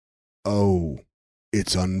Oh,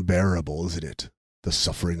 it's unbearable, isn't it? The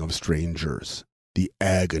suffering of strangers, the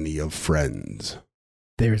agony of friends.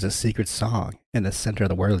 There is a secret song in the center of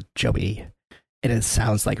the world, Joey, and it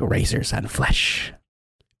sounds like razors on flesh.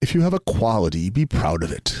 If you have a quality, be proud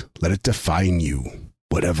of it. Let it define you,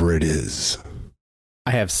 whatever it is.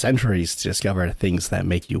 I have centuries to discover things that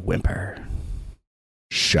make you whimper.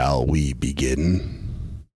 Shall we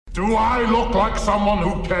begin? Do I look like someone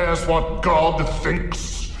who cares what God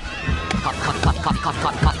thinks?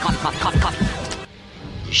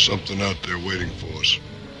 There's something out there waiting for us.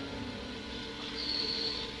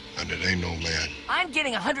 And it ain't no man. I'm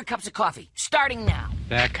getting 100 cups of coffee, starting now.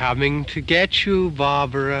 They're coming to get you,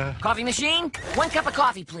 Barbara. Coffee machine? 1 cup of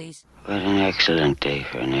coffee, please. What an excellent day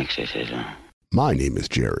for an exorcism. My name is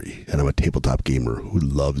Jerry, and I'm a tabletop gamer who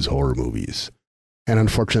loves horror movies. And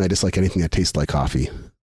unfortunately, I dislike anything that tastes like coffee.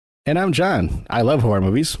 And I'm John. I love horror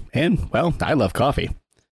movies, and, well, I love coffee.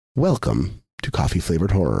 Welcome to Coffee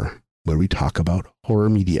Flavored Horror, where we talk about horror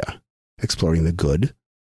media, exploring the good,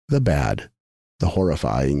 the bad, the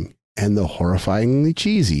horrifying, and the horrifyingly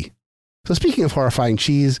cheesy. So speaking of horrifying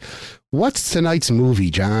cheese, what's tonight's movie,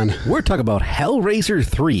 John? We're talking about Hellraiser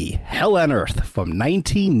III, Hell on Earth, from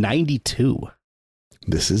 1992.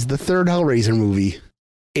 This is the third Hellraiser movie.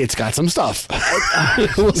 It's got some stuff.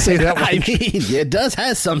 We'll say that much. I mean, it does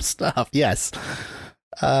have some stuff, yes.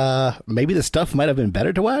 Maybe the stuff might have been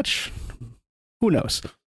better to watch. Who knows?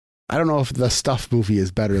 I don't know if the Stuff movie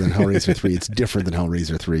is better than Hellraiser 3. It's different than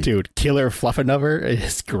Hellraiser 3. Dude, Killer Fluffernutter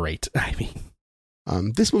is great. I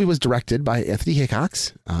mean, this movie was directed by Anthony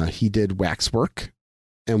Hickox. He did Waxwork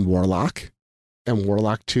and Warlock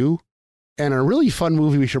 2. And a really fun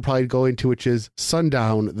movie we should probably go into, which is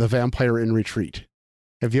Sundown, the Vampire in Retreat.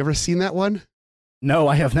 Have you ever seen that one? No,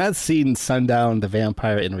 I have not seen Sundown, the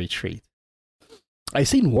Vampire in Retreat. I've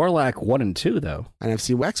seen Warlock 1 and 2, though. And I've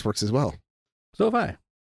seen Waxworks as well. So have I.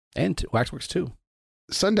 And Waxworks 2.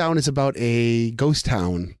 Sundown is about a ghost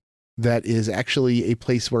town that is actually a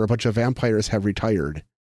place where a bunch of vampires have retired.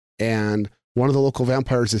 And one of the local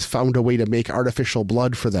vampires has found a way to make artificial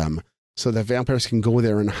blood for them so that vampires can go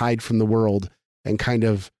there and hide from the world and kind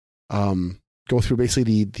of go through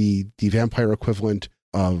basically the vampire equivalent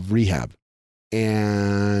of rehab.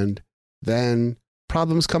 And then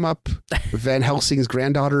problems come up. Van Helsing's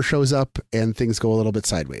granddaughter shows up and things go a little bit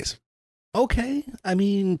sideways. Okay. I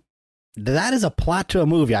mean, that is a plot to a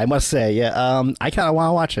movie, I must say. Yeah, I kind of want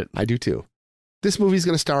to watch it. I do too. This movie is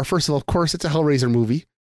going to star, first of all, of course, it's a Hellraiser movie,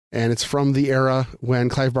 and it's from the era when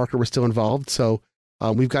Clive Barker was still involved. So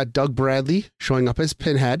we've got Doug Bradley showing up as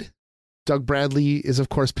Pinhead. Doug Bradley is, of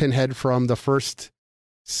course, Pinhead from the first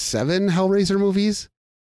 7 Hellraiser movies.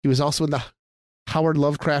 He was also in the Howard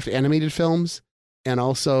Lovecraft animated films and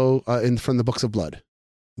also from the Books of Blood.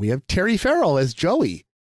 We have Terry Farrell as Joey,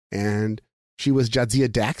 and she was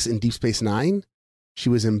Jadzia Dax in Deep Space Nine. She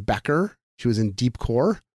was in Becker. She was in Deep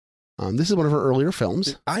Core. This is one of her earlier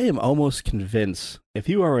films. I am almost convinced if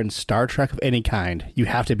you are in Star Trek of any kind, you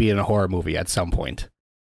have to be in a horror movie at some point.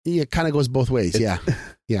 Yeah, it kind of goes both ways. Yeah.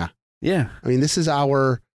 Yeah. Yeah. I mean, this is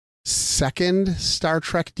our second Star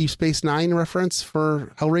Trek Deep Space Nine reference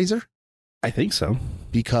for Hellraiser. I think so.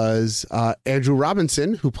 Because Andrew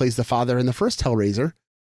Robinson, who plays the father in the first Hellraiser,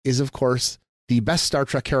 is, of course, the best Star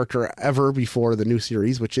Trek character ever before the new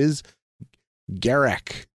series, which is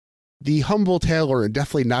Garak, the humble tailor and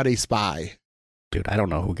definitely not a spy. Dude, I don't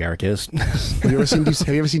know who Garak is. Have you ever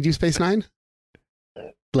seen Deep Space Nine?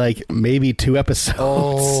 Like maybe 2 episodes.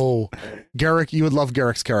 Oh, Garak, you would love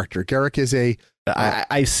Garak's character. Garak is a...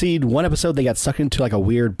 I've seen one episode. They got sucked into like a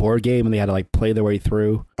weird board game and they had to like play their way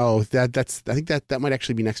through. Oh, I think that might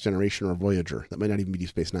actually be Next Generation or Voyager. That might not even be Deep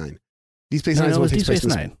Space Nine. Deep Space Nine is what takes place in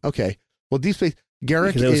Nine. Okay. Well, Deep Space...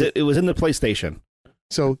 Garak it was in the PlayStation.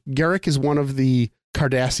 So Garak is one of the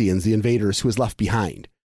Cardassians, the invaders, who is left behind.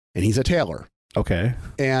 And he's a tailor. Okay.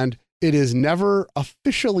 And it is never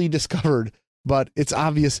officially discovered, but it's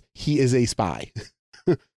obvious he is a spy.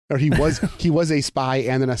 Or he was a spy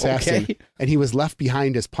and an assassin, okay. And he was left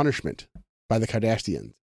behind as punishment by the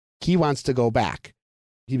Cardassians. He wants to go back.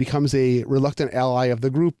 He becomes a reluctant ally of the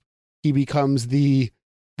group. He becomes they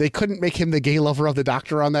couldn't make him the gay lover of the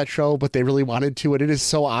Doctor on that show, but they really wanted to, and it is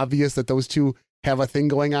so obvious that those two have a thing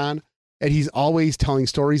going on. And he's always telling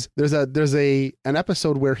stories. There's an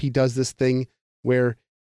episode where he does this thing where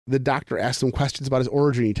the Doctor asks him questions about his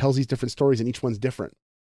origin. He tells these different stories, and each one's different.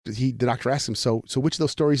 The Doctor asks him, so which of those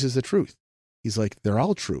stories is the truth? He's like, they're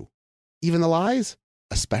all true. Even the lies?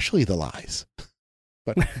 Especially the lies.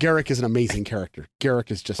 But Garak is an amazing character. Garak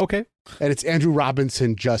is just... Okay. And it's Andrew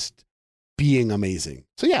Robinson just being amazing.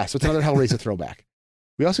 So it's another Hellraiser throwback.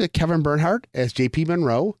 We also got Kevin Bernhardt as J.P.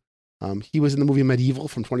 Monroe. He was in the movie Medieval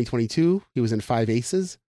from 2022. He was in Five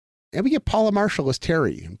Aces. And we get Paula Marshall as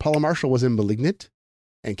Terry. And Paula Marshall was in Malignant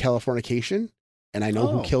and Californication and I Know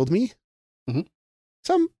Who Killed Me. Mm-hmm.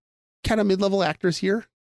 Some kind of mid-level actors here,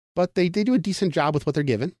 but they do a decent job with what they're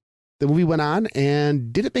given. The movie went on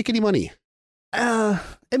and did it make any money?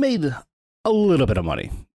 It made a little bit of money.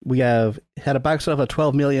 We had a box office of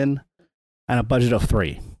 12 million and a budget of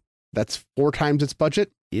 3. That's 4 times its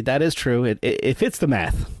budget. That is true. It fits the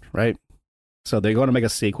math, right? So they're going to make a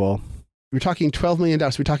sequel. We're talking $12 million.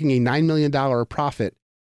 We're talking a $9 million profit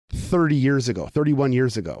 31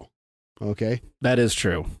 years ago. Okay. That is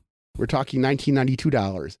true. We're talking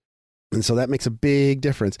 $1992. And so that makes a big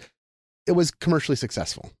difference. It was commercially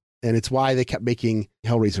successful. And it's why they kept making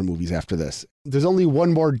Hellraiser movies after this. There's only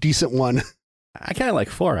one more decent one. I kind of like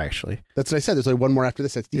 4, actually. That's what I said. There's only one more after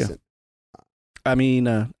this that's decent. Yeah. I mean,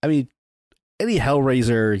 any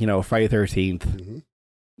Hellraiser, Friday the 13th,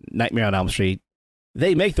 Mm-hmm. Nightmare on Elm Street,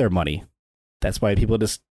 they make their money. That's why people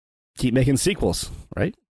just keep making sequels,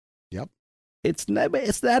 right? Yep. It's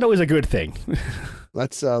not always a good thing.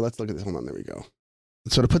 Let's look at this. Hold on. There we go.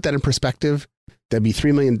 So to put that in perspective, that'd be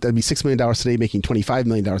 $6 million today, making $25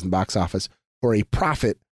 million in the box office, or a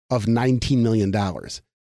profit of $19 million.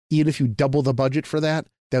 Even if you double the budget for that,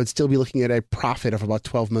 that would still be looking at a profit of about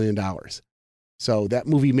 $12 million. So that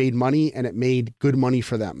movie made money, and it made good money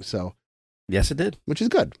for them. So yes, it did, which is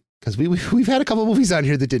good, because we've had a couple of movies on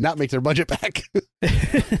here that did not make their budget back.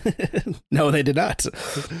 No, they did not.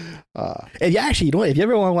 And actually, if you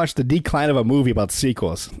ever want to watch the decline of a movie about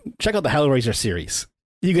sequels, check out the Hellraiser series.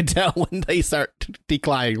 You can tell when they start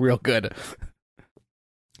declining real good.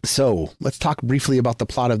 So let's talk briefly about the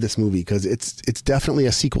plot of this movie, because it's definitely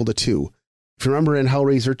a sequel to 2. If you remember in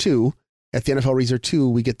Hellraiser 2, at the end of Hellraiser 2,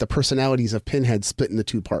 we get the personalities of Pinhead split into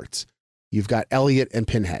 2 parts. You've got Elliot and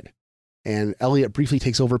Pinhead. And Elliot briefly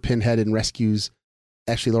takes over Pinhead and rescues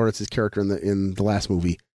Ashley Lawrence's character in the last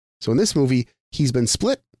movie. So in this movie, he's been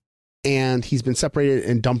split and he's been separated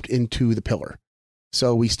and dumped into the pillar.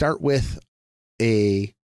 So we start with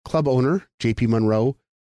a club owner, JP Monroe,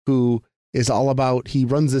 who is all about, he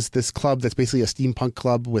runs this club that's basically a steampunk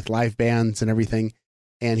club with live bands and everything.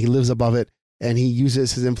 And he lives above it. And he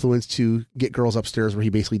uses his influence to get girls upstairs, where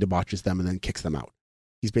he basically debauches them and then kicks them out.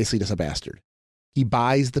 He's basically just a bastard. He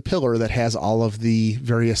buys the pillar that has all of the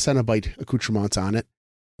various Cenobite accoutrements on it,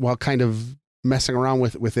 while kind of messing around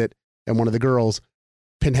with it. And one of the girls,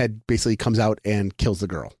 Pinhead, basically comes out and kills the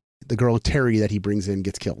girl. The girl, Terry, that he brings in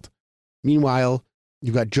gets killed. Meanwhile,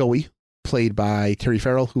 you've got Joey, played by Terry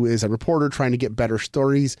Farrell, who is a reporter trying to get better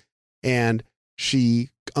stories. And she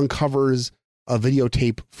uncovers a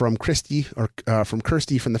videotape from Kirsty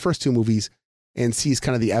from the first 2 movies, and sees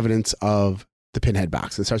kind of the evidence of the Pinhead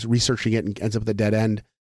box and starts researching it and ends up at the dead end.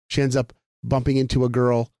 She ends up bumping into a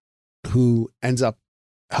girl who ends up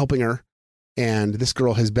helping her. And this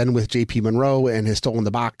girl has been with JP Monroe and has stolen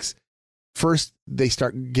the box. First, they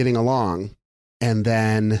start getting along. And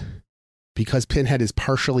then, because Pinhead is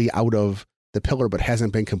partially out of the pillar but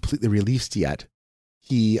hasn't been completely released yet,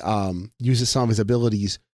 he uses some of his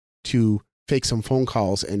abilities to fake some phone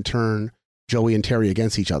calls and turn Joey and Terry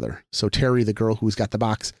against each other. So Terry, the girl who's got the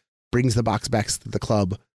box, brings the box back to the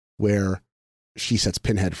club, where she sets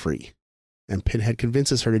Pinhead free. And Pinhead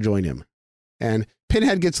convinces her to join him. And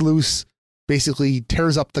Pinhead gets loose, basically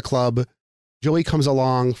tears up the club. Joey comes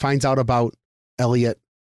along, finds out about Elliot,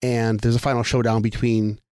 and there's a final showdown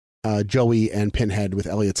between Joey and Pinhead with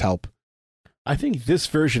Elliot's help. I think this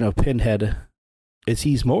version of Pinhead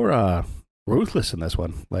he's more ruthless in this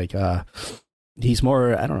one. Like, he's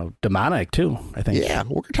more, I don't know, demonic too, I think. Yeah,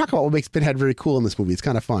 we're going to talk about what makes Pinhead very cool in this movie. It's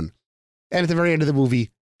kind of fun. And at the very end of the movie,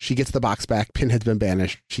 she gets the box back. Pinhead's been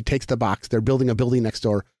banished. She takes the box. They're building a building next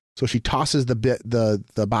door. So she tosses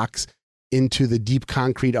the box into the deep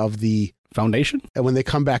concrete of the foundation. And when they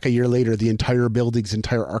come back a year later, the entire building's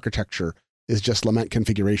entire architecture is just lament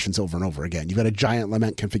configurations over and over again. You've got a giant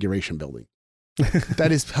lament configuration building.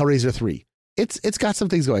 That is Hellraiser 3. It's got some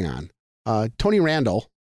things going on. Tony Randall,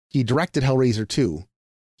 he directed Hellraiser 2.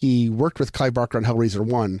 He worked with Clive Barker on Hellraiser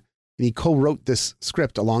 1, and he co-wrote this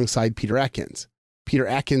script alongside Peter Atkins. Peter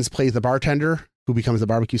Atkins plays the bartender who becomes the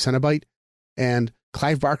barbecue Cenobite, and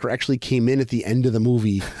Clive Barker actually came in at the end of the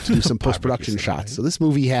movie to do some post-production shots. So this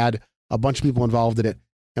movie had a bunch of people involved in it,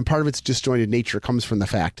 and part of its disjointed nature comes from the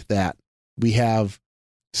fact that we have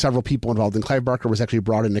several people involved, and Clive Barker was actually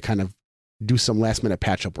brought in to kind of do some last-minute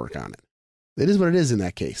patch-up work on it. It is what it is in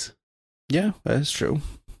that case. Yeah, that is true.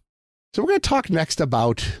 So we're going to talk next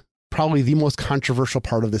about probably the most controversial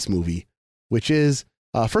part of this movie, which is,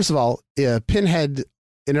 first of all, Pinhead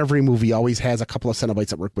in every movie always has a couple of Cenobites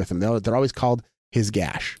that work with him. They're always called his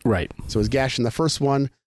gash. Right. So his gash in the first one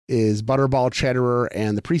is Butterball, Chatterer,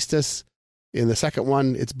 and the Priestess. In the second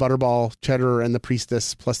one, it's Butterball, Chatterer, and the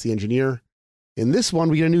Priestess, plus the Engineer. In this one,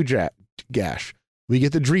 we get a new gash. We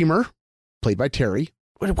get the Dreamer, played by Terry.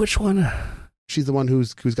 Which one? She's the one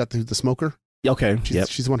who's got the smoker. Okay.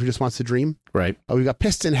 She's the one who just wants to dream. Right. We've got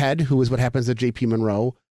Piston Head, who is what happens to J.P.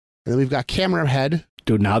 Monroe. And then we've got Camera Head.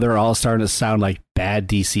 Dude, now they're all starting to sound like bad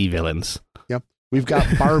DC villains. Yep. We've got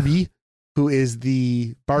Barbie, who is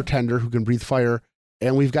the bartender who can breathe fire.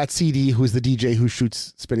 And we've got CD, who's the DJ who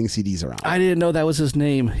shoots spinning CDs around. I didn't know that was his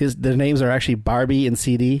name. The names are actually Barbie and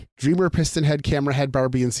CD. Dreamer, Piston Head, Camera Head,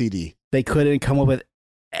 Barbie, and CD. They couldn't come up with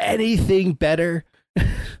anything better.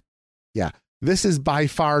 Yeah. This is by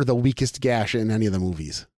far the weakest gash in any of the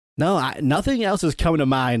movies. No, nothing else is coming to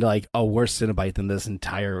mind like a worse Cenobite than this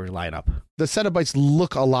entire lineup. The Cenobites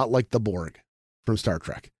look a lot like the Borg from Star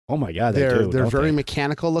Trek. Oh my God, they're very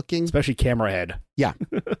mechanical looking. Especially Camera Head. Yeah.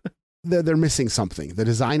 They're missing something. The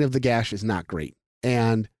design of the gash is not great.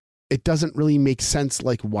 And it doesn't really make sense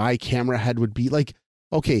like why Camera Head would be like,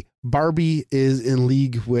 okay, Barbie is in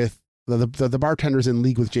league with, the bartender's in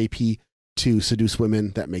league with JP to seduce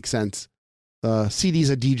women. That makes sense. CD's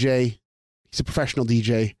a DJ. He's a professional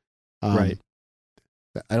DJ. Right.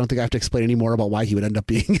 I don't think I have to explain any more about why he would end up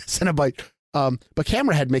being a Cenobite. But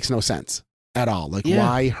Camera Head makes no sense at all. Like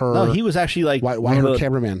why her? No, he was actually like why her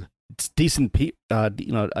cameraman? Decent,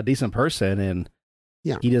 a decent person, and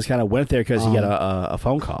yeah, he just kind of went there because he got a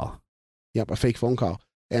phone call. Yep, a fake phone call.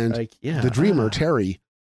 And like, the Dreamer Terry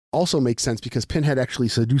also makes sense because Pinhead actually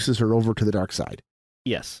seduces her over to the dark side.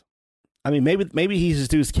 Yes. I mean, maybe he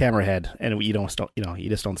seduced Camera Head, and you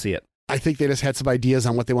just don't see it. I think they just had some ideas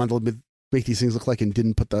on what they wanted to make these things look like and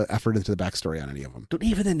didn't put the effort into the backstory on any of them. Dude,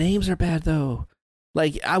 even the names are bad, though.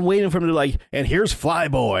 Like, I'm waiting for him to like, and here's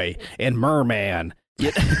Flyboy and Merman.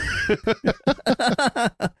 Yeah.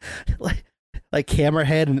 like Camera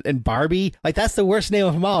Head and Barbie. Like, that's the worst name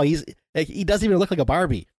of them all. He doesn't even look like a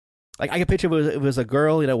Barbie. Like, I can picture it was a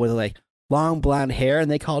girl, with like long blonde hair, and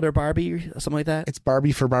they called her Barbie or something like that. It's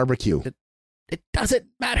Barbie for barbecue. It doesn't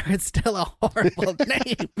matter. It's still a horrible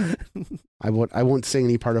name. I won't sing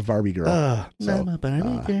any part of Barbie Girl. I'm a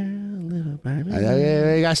Barbie girl, little Barbie.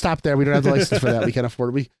 I gotta stop there. We don't have the license for that. We can't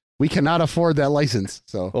afford it. We cannot afford that license.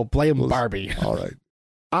 So we'll blame Barbie. All right.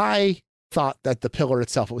 I thought that the pillar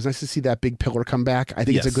itself, it was nice to see that big pillar come back. I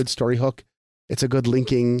think it's a good story hook. It's a good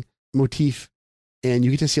linking motif, and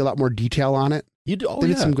you get to see a lot more detail on it. They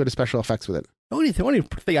did some good special effects with it. The only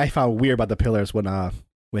thing I found weird about the pillars when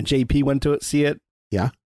JP went to see it,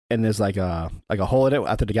 yeah, and there's like a hole in it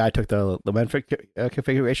after the guy took the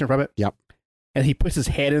configuration from it. Yep. And he puts his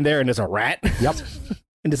hand in there, and there's a rat. Yep.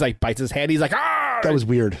 And just like bites his hand. He's like, ah! That was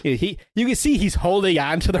weird. You can see he's holding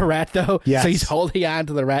on to the rat though. Yes. So he's holding on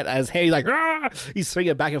to the rat as hand. He's like, ah! He's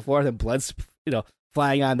swinging back and forth, and blood's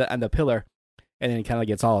flying on the pillar, and then it kind of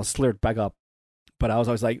gets all slurred back up. But I was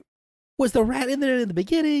always like, was the rat in there in the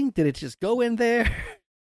beginning? Did it just go in there?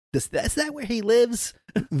 Is that where he lives?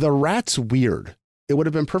 The rat's weird. It would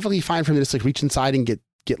have been perfectly fine for him to just like reach inside and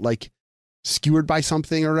get like skewered by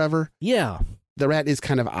something or whatever. Yeah. The rat is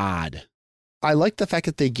kind of odd. I like the fact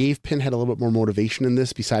that they gave Pinhead a little bit more motivation in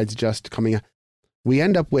this besides just coming. We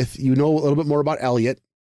end up with, a little bit more about Elliot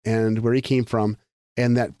and where he came from,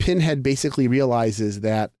 and that Pinhead basically realizes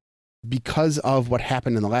that because of what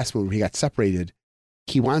happened in the last movie, he got separated.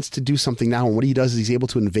 He wants to do something now, and what he does is he's able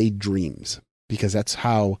to invade dreams, because that's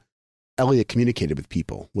how Elliot communicated with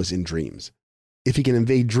people, was in dreams. If he can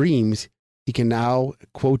invade dreams, he can now,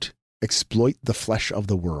 quote, exploit the flesh of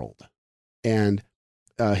the world. And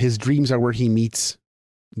his dreams are where he meets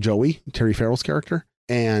Joey, Terry Farrell's character,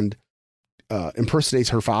 and impersonates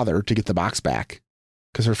her father to get the box back,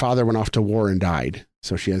 because her father went off to war and died.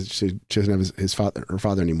 So she doesn't have her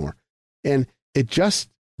father anymore. And it just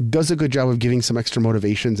does a good job of giving some extra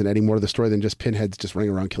motivations and adding more to the story than just Pinhead's just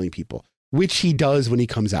running around killing people, which he does when he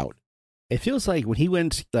comes out. It feels like when he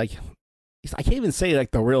went, like, I can't even say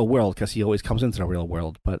like the real world, because he always comes into the real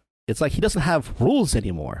world, but it's like he doesn't have rules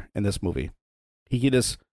anymore in this movie. He can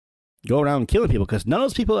just go around killing people, because none of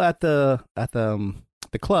those people at the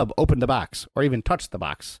club opened the box or even touched the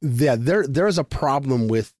box. Yeah, there is a problem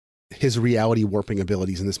with his reality warping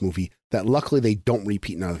abilities in this movie that luckily they don't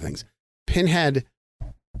repeat in other things. Pinhead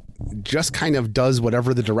just kind of does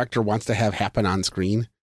whatever the director wants to have happen on screen.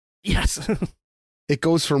 Yes. It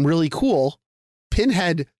goes from really cool.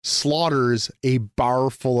 Pinhead slaughters a bar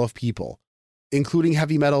full of people, including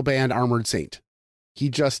heavy metal band Armored Saint. He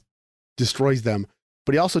just destroys them.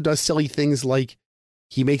 But he also does silly things like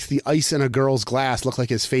he makes the ice in a girl's glass look like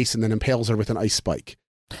his face and then impales her with an ice spike.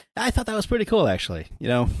 I thought that was pretty cool, actually.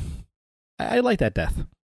 I like that death.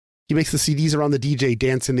 He makes the CDs around the DJ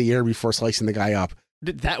dance in the air before slicing the guy up.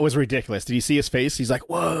 That was ridiculous. Did you see his face? He's like,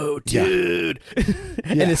 "Whoa, dude!" Yeah.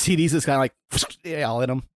 And the CDs is kind of like all in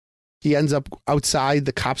him. He ends up outside.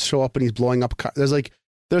 The cops show up and he's blowing up.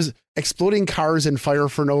 There's exploding cars and fire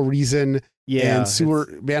for no reason. Yeah, and sewer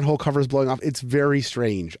manhole covers blowing off. It's very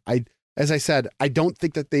strange. As I said, I don't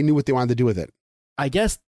think that they knew what they wanted to do with it. I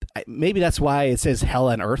guess maybe that's why it says hell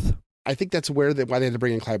on earth. I think that's why they had to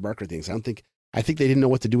bring in Clive Barker things. I think they didn't know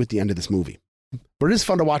what to do at the end of this movie. But it is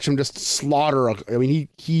fun to watch him just slaughter.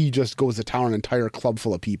 He just goes to town, an entire club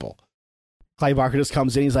full of people. Clive Barker just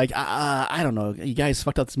comes in. He's like, I don't know. You guys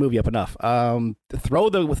fucked up this movie up enough. Throw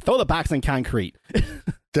the box in concrete.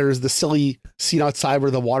 There's the silly scene outside where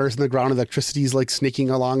the water's in the ground, electricity's like snaking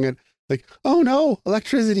along it. Like, oh no,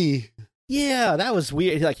 electricity. Yeah, that was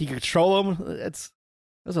weird. Like, you could control them.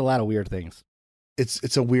 There's a lot of weird things.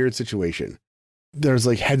 It's a weird situation. There's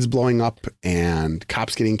like heads blowing up and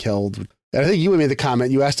cops getting killed. And I think you made the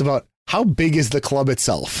comment. You asked about how big is the club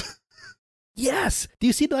itself. Yes. Do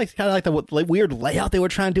you see kind of the weird layout they were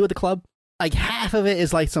trying to do with the club? Like half of it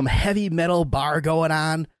is like some heavy metal bar going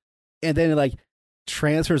on, and then it like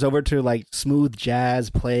transfers over to like smooth jazz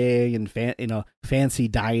playing and fancy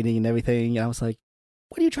dining and everything. And I was like,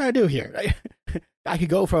 what are you trying to do here? I could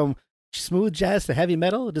go from smooth jazz to heavy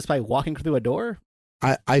metal just by walking through a door.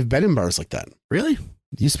 I've been in bars like that. Really? There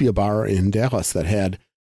used to be a bar in Dallas that had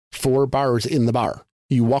 4 bars in the bar.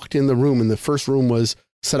 You walked in the room and the first room was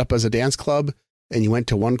set up as a dance club, and you went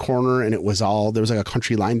to one corner and there was like a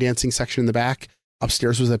country line dancing section in the back.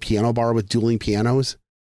 Upstairs was a piano bar with dueling pianos.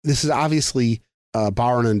 This is obviously a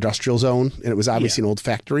bar in an industrial zone, and it was obviously an old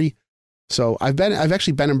factory. So I've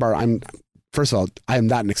actually been in bar. First of all, I am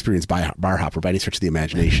not an experienced bar hopper by any stretch of the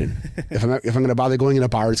imagination. If I'm going to bother going in a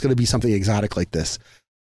bar, it's going to be something exotic like this.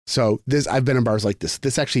 So I've been in bars like this.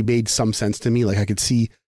 This actually made some sense to me. Like I could see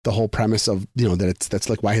the whole premise of, that's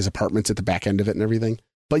like why his apartment's at the back end of it and everything.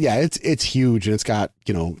 But yeah, it's huge, and it's got,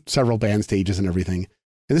 several band stages and everything.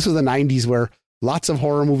 And this was the 90s where lots of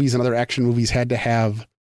horror movies and other action movies had to have,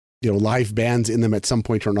 live bands in them at some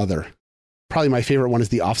point or another. Probably my favorite one is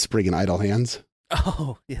The Offspring in Idle Hands.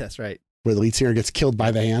 Oh, yeah, that's right. Where the lead singer gets killed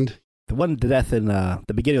by the hand. The death in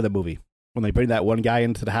the beginning of the movie, when they bring that one guy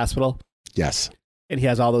into the hospital. Yes. And he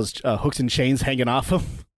has all those hooks and chains hanging off him.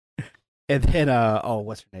 And then,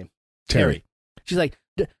 what's her name? Terry. She's like,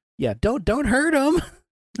 don't hurt him.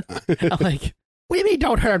 I'm like, what do you mean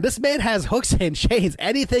don't hurt him? This man has hooks and chains.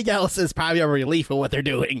 Anything else is probably a relief of what they're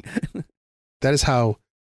doing. That is how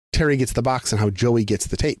Terry gets the box and how Joey gets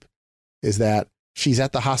the tape, is that she's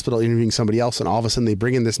at the hospital interviewing somebody else, and all of a sudden they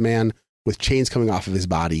bring in this man with chains coming off of his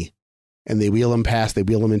body, and they wheel him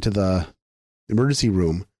into the emergency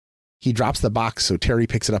room. He drops the box, so Terry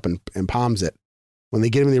picks it up and palms it. When they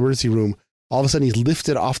get him in the emergency room, all of a sudden he's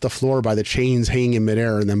lifted off the floor by the chains hanging in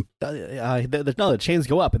midair, and then the chains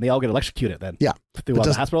go up and they all get electrocuted then. Yeah. Through all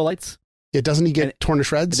the hospital lights. Yeah, doesn't he get torn to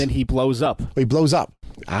shreds? And then he blows up. Oh, he blows up.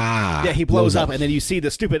 Ah. Yeah, he blows up, and then you see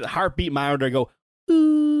the stupid heartbeat monitor go,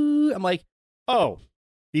 ooh. I'm like, oh,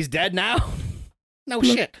 he's dead now? No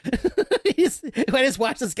shit. I just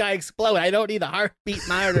watched this guy explode. I don't need the heartbeat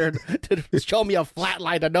monitor to show me a flat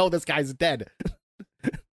line to know this guy's dead.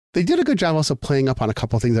 They did a good job also playing up on a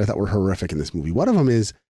couple of things that I thought were horrific in this movie. One of them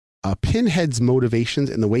is Pinhead's motivations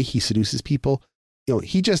and the way he seduces people.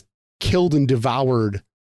 He just killed and devoured,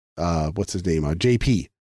 what's his name? JP.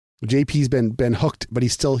 JP's been hooked, but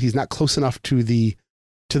he's not close enough to the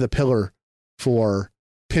pillar for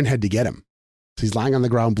Pinhead to get him. So he's lying on the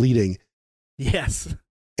ground bleeding. Yes.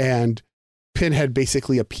 And Pinhead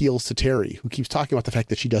basically appeals to Terry, who keeps talking about the fact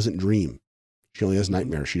that she doesn't dream. She only has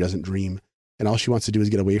nightmares. She doesn't dream. And all she wants to do is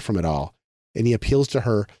get away from it all. And he appeals to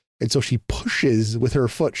her. And so she pushes with her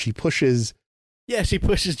foot. She pushes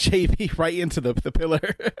JP right into the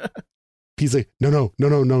pillar. He's like, no.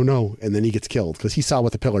 And then he gets killed because he saw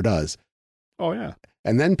what the pillar does. Oh, yeah.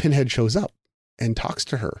 And then Pinhead shows up and talks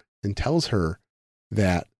to her and tells her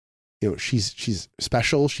that, she's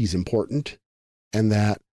special, she's important, and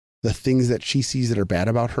that the things that she sees that are bad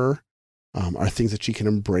about her are things that she can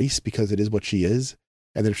embrace because it is what she is.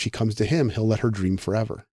 And that if she comes to him, he'll let her dream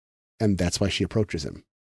forever. And that's why she approaches him.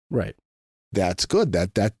 Right. That's good.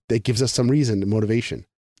 That gives us some reason, motivation.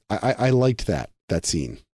 I liked that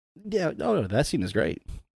scene. Yeah, no, that scene is great.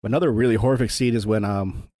 Another really horrific scene is when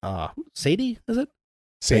Sadie, is it?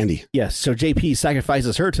 Sandy. Yes. So JP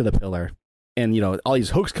sacrifices her to the pillar, and all these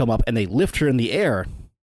hooks come up and they lift her in the air.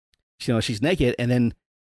 She's naked, and then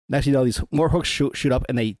actually all these more hooks shoot up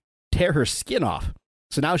and they tear her skin off.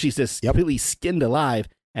 So now she's just completely skinned alive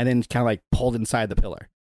and then kind of like pulled inside the pillar.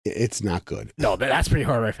 It's not good. No, that's pretty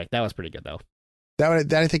horrific. That was pretty good, though.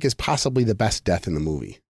 That I think is possibly the best death in the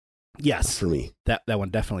movie. Yes. For me. That one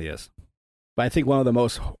definitely is. But I think one of the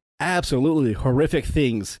most absolutely horrific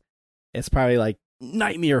things, it's probably like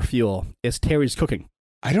nightmare fuel, is Terry's cooking.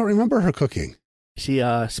 I don't remember her cooking. She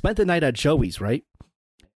spent the night at Joey's, right?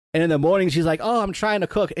 And in the morning, she's like, oh, I'm trying to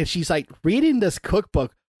cook. And she's like reading this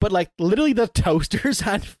cookbook, but like literally the toaster's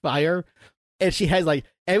on fire. And she has like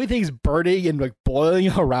everything's burning and like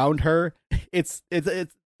boiling around her. It's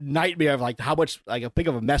nightmare of like how much like a big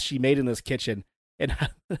of a mess she made in this kitchen. And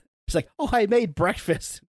she's like, oh, I made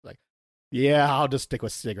breakfast. Like, yeah, I'll just stick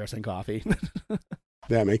with cigarettes and coffee.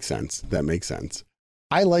 That makes sense.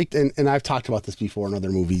 I liked, and I've talked about this before in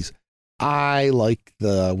other movies, I liked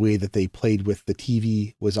the way that they played with the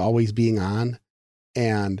TV was always being on.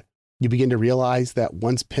 And you begin to realize that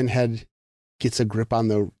once Pinhead gets a grip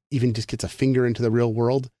on even just gets a finger into the real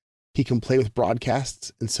world, he can play with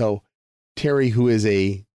broadcasts. And so Terry, who is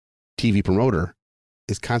a TV promoter,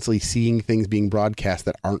 is constantly seeing things being broadcast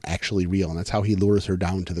that aren't actually real. And that's how he lures her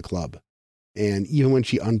down to the club. And even when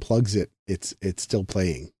she unplugs it, it's still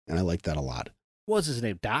playing. And I like that a lot. What was his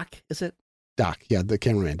name? Doc, is it? Doc. Yeah. The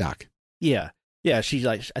cameraman, Doc. Yeah. Yeah. She's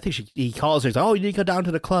like, I think he calls her. He's like, oh, you need to go down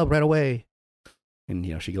to the club right away.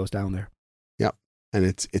 And, she goes down there. Yep. And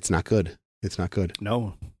it's not good. It's not good.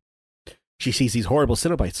 No. She sees these horrible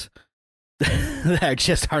Cenobites that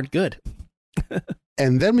just aren't good.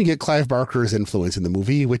 And then we get Clive Barker's influence in the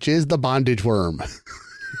movie, which is the bondage worm.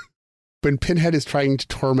 When Pinhead is trying to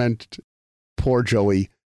torment poor Joey,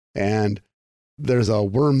 and there's a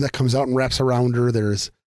worm that comes out and wraps around her. There's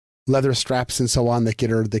leather straps and so on that get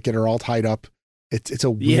her all tied up. It's a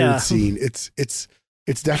weird scene. It's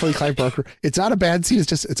definitely Clive Barker. It's not a bad scene.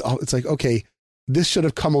 It's like, okay, this should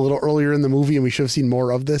have come a little earlier in the movie and we should have seen more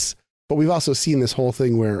of this. But we've also seen this whole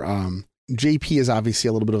thing where JP is obviously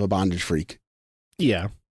a little bit of a bondage freak. Yeah.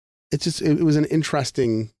 It was an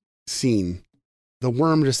interesting scene. The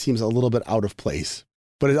worm just seems a little bit out of place,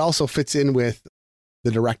 but it also fits in with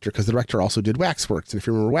the director, because the director also did Waxworks. And if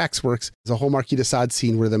you remember Waxworks, there's a whole Marquis de Sade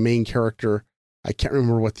scene where the main character, I can't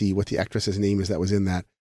remember what the actress's name is that was in that,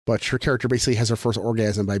 but her character basically has her first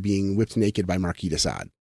orgasm by being whipped naked by Marquis de Sade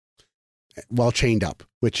while chained up,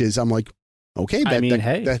 which is, I'm like, okay,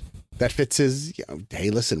 that fits his, hey,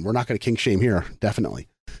 listen, we're not going to kink shame here. Definitely.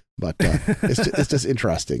 But it's just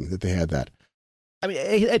interesting that they had that. I mean,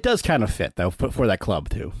 it does kind of fit, though, for that club,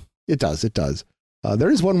 too. It does.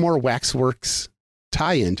 There is one more Waxworks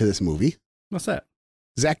tie-in to this movie. What's that?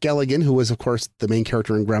 Zach Galligan, who was, of course, the main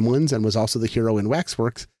character in Gremlins and was also the hero in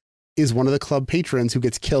Waxworks, is one of the club patrons who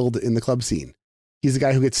gets killed in the club scene. He's the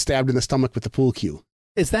guy who gets stabbed in the stomach with the pool cue.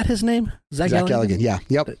 Is that his name? Zach Galligan? Yeah.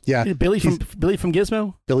 Yep. Yeah. Billy from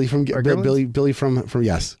Gizmo? Billy from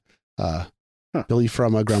yes. Billy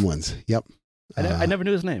from Gremlins. Yep. I never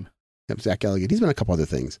knew his name. Yep. Zach Galligan. He's been in a couple other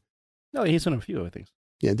things. No, he's in a few other things.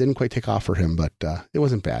 Yeah, it didn't quite take off for him, but it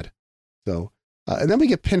wasn't bad. So, and then we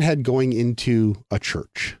get Pinhead going into a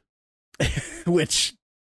church. Which,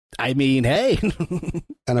 I mean, hey.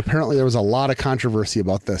 And apparently there was a lot of controversy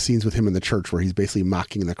about the scenes with him in the church where he's basically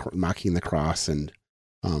mocking the cross. And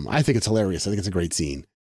I think it's hilarious. I think it's a great scene.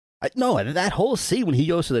 No, that whole scene when he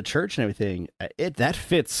goes to the church and everything, that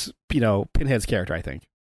fits, Pinhead's character, I think.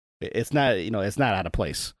 It's not, it's not out of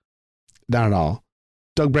place. Not at all.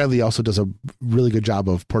 Doug Bradley also does a really good job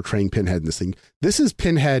of portraying Pinhead in this thing. This is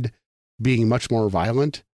Pinhead being much more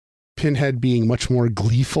violent, Pinhead being much more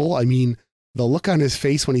gleeful. I mean, the look on his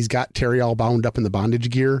face when he's got Terry all bound up in the bondage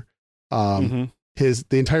gear, the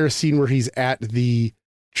entire scene where he's at the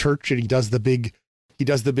church and he does the big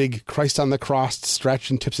Christ on the cross stretch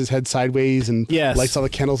and tips his head sideways and lights all the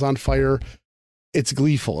candles on fire. It's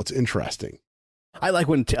gleeful. It's interesting. I like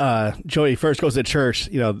when Joey first goes to church,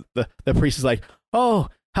 the priest is like, oh,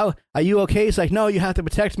 how are you okay? He's like, no, you have to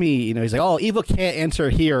protect me. He's like, oh, evil can't enter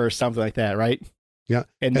here or something like that, right? Yeah.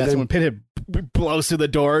 And that's when Pinhead blows through the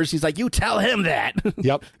doors. He's like, you tell him that.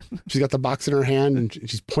 Yep. She's got the box in her hand and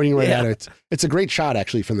she's pointing right at it. It's a great shot,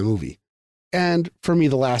 actually, from the movie. And for me,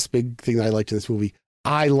 the last big thing that I liked in this movie,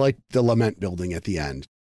 I liked the lament building at the end.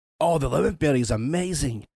 Oh, the lament building is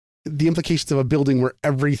amazing. The implications of a building where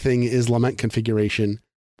everything is lament configuration,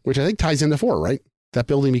 which I think ties into 4, right? That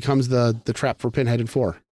building becomes the trap for Pinhead in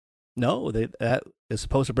 4. No, that is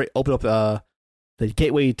supposed to open up the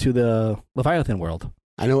gateway to the Leviathan world.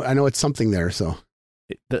 I know it's something there. So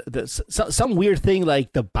some weird thing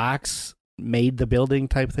like the box made the building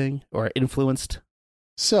type thing or influenced.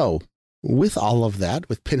 So with all of that,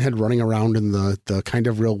 with Pinhead running around in the kind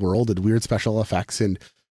of real world and weird special effects and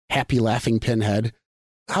happy laughing Pinhead,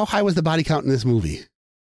 how high was the body count in this movie?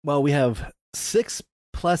 Well, we have 6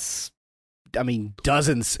 plus, I mean,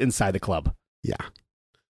 dozens inside the club. Yeah.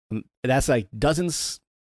 And that's like dozens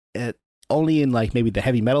only in like maybe the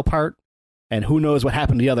heavy metal part. And who knows what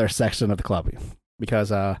happened to the other section of the club.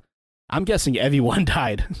 Because I'm guessing everyone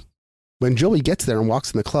died. When Joey gets there and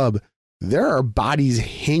walks in the club, there are bodies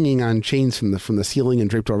hanging on chains from the ceiling and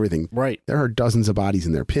draped over everything. Right. There are dozens of bodies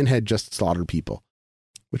in there. Pinhead just slaughtered people,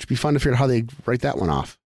 which would be fun to figure out how they write that one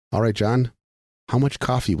off. All right, John, how much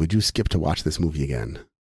coffee would you skip to watch this movie again?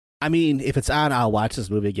 I mean, if it's on, I'll watch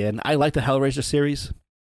this movie again. I like the Hellraiser series.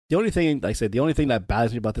 The only thing, like I said, the only thing that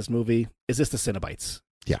bothers me about this movie is just the Cenobites.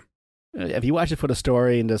 Yeah. If you watch it for the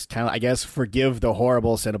story and just kind of, I guess, forgive the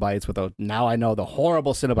horrible Cenobites now I know the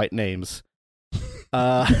horrible Cenobite names.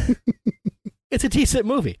 It's a decent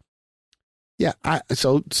movie. Yeah.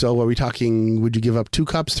 So are we talking, would you give up 2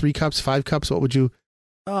 cups, 3 cups, 5 cups? What would you?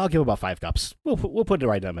 I'll give about 5 cups. We'll put it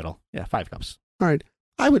right in the middle. Yeah, 5 cups. All right.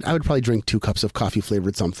 I would probably drink 2 cups of coffee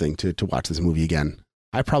flavored something to watch this movie again.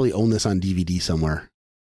 I probably own this on DVD somewhere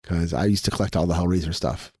because I used to collect all the Hellraiser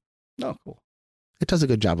stuff. Oh, cool. It does a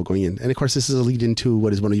good job of going in. And of course, this is a lead into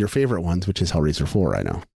what is one of your favorite ones, which is Hellraiser 4, I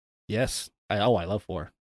know. Yes. I love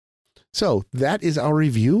 4. So that is our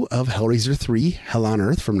review of Hellraiser 3, Hell on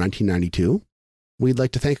Earth from 1992. We'd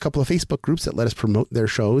like to thank a couple of Facebook groups that let us promote their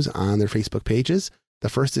shows on their Facebook pages. The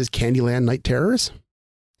first is Candyland Night Terrors.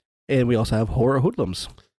 And we also have Horror Hoodlums.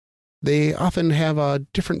 They often have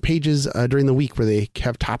different pages during the week where they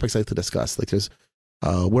have topics like to discuss. Like there's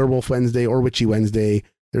Werewolf Wednesday or Witchy Wednesday.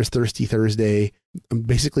 There's Thirsty Thursday.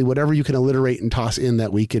 Basically, whatever you can alliterate and toss in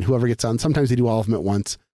that week, and whoever gets on. Sometimes they do all of them at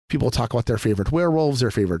once. People talk about their favorite werewolves,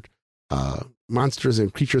 their favorite monsters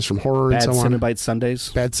and creatures from horror and so on. Bad Cenobite Sundays.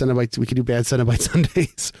 Bad Cenobites. We could do Bad Cenobite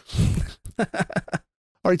Sundays.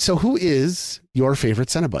 All right. So who is your favorite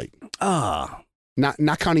Cenobite?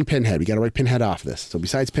 Not counting Pinhead. We got to write Pinhead off this. So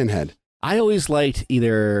besides Pinhead. I always liked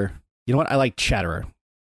either, you know what? I like Chatterer.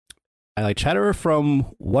 I like Chatterer from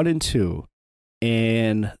 1 and 2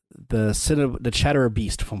 and the Chatterer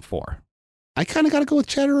Beast from 4. I kind of got to go with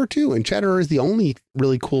Chatterer too. And Chatterer is the only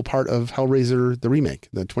really cool part of Hellraiser, the remake,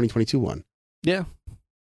 the 2022 one. Yeah.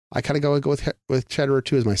 I kind of go with Chatterer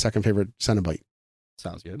 2 as my second favorite Cenobite.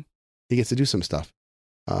 Sounds good. He gets to do some stuff.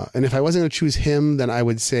 And if I wasn't going to choose him, then I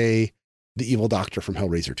would say the evil doctor from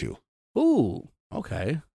Hellraiser 2. Ooh,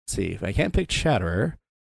 okay. Let's see. If I can't pick Chatterer,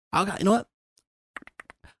 you know what?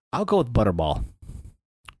 I'll go with Butterball.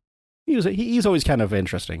 He's always kind of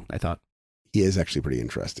interesting, I thought. He is actually pretty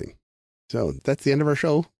interesting. So that's the end of our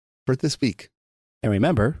show for this week. And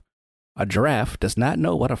remember, a giraffe does not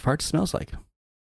know what a fart smells like.